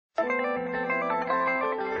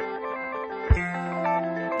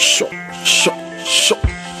Shot.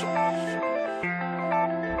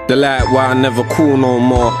 The light why I never cool no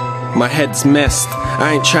more. My head's messed,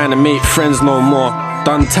 I ain't trying to make friends no more.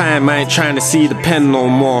 Done time, I ain't trying to see the pen no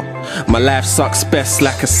more. My life sucks best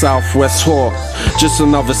like a Southwest whore. Just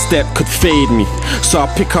another step could fade me, so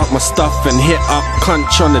I pick up my stuff and hit up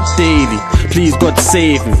Crunch on the daily. Please God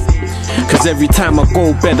save me, cause every time I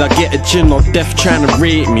go bed I get a gin or death trying to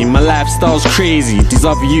rape me. My lifestyle's crazy, these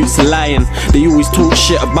other youths are lying. They always talk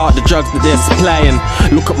shit about the drugs that they're supplying.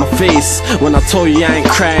 Look at my face when I tell you I ain't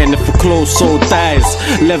crying. If a close soul dies,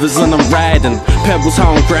 levers and I'm riding, pebbles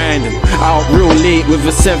how I'm grinding. Out real late with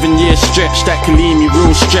a 7-year stretch that can leave me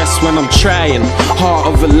real stressed when I'm trying. Heart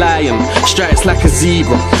of a lion, stripes like a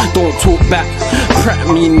zebra. Don't talk back, prat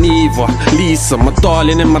me neither. Lisa, my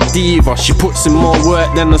darling and my diva, she puts in more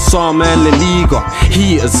work than the Sama and La Liga.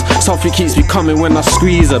 Heaters, something keeps me coming when I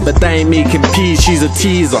squeeze her, but they ain't making peas, she's a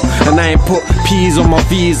teaser. And I ain't put peas on my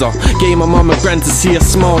visa. Gave my mum and grand to see her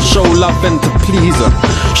smile, show love and to please her.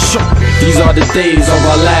 These are the days of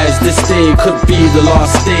our lives, this day could be the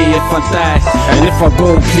last day if I die. And if I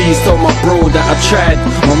go, please tell my bro that I tried.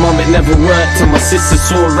 My mum it never worked and my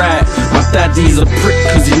sister's alright. My daddy's a prick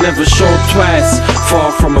cause he never showed twice.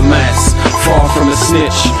 Far from a mess, far from a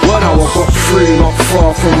snitch. How I got through, not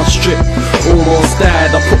far from my strip. Almost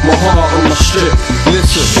died, I put my heart on my strip.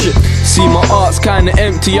 Listen, see my art's kinda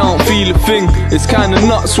empty, I don't feel a thing. It's kinda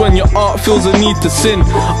nuts when your art feels a need to sin.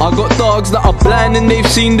 I got dogs that are blind and they've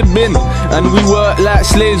seen the bin, and we work like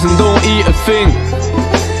slaves and don't eat a thing.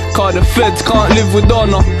 Cause the feds can't live with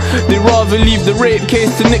honor. They rather leave the rape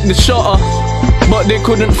case to nick the shutter. But they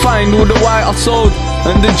couldn't find all the white I sold,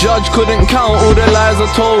 and the judge couldn't count all the lies I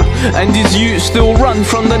told. And these youths still run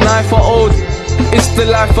from the knife I owed. It's the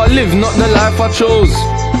life I live, not the life I chose.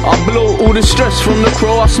 I blow all the stress from the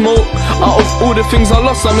crow I smoke. Out of all the things I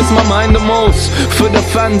lost, I miss my mind the most. For the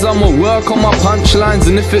fans, I'ma work on my punchlines,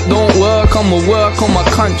 and if it don't work, I'ma work on my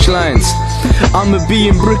crunch lines. I'ma be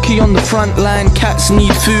in Bricky on the front line. Cats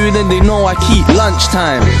need food and they know I keep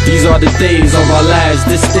lunchtime. These are the days of our lives,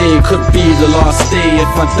 this day could be the last day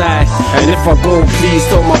if I die. And if I go, please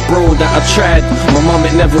tell my bro that I tried. My mum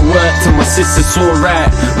it never worked and my sister's alright.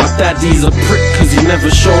 My daddy's a prick cause he never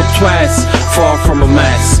showed twice. Far from a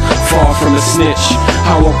mess, far from a snitch.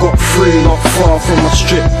 How I got through, not far from my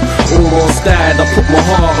strip. Almost died, I put my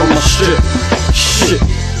heart on my strip. Shit.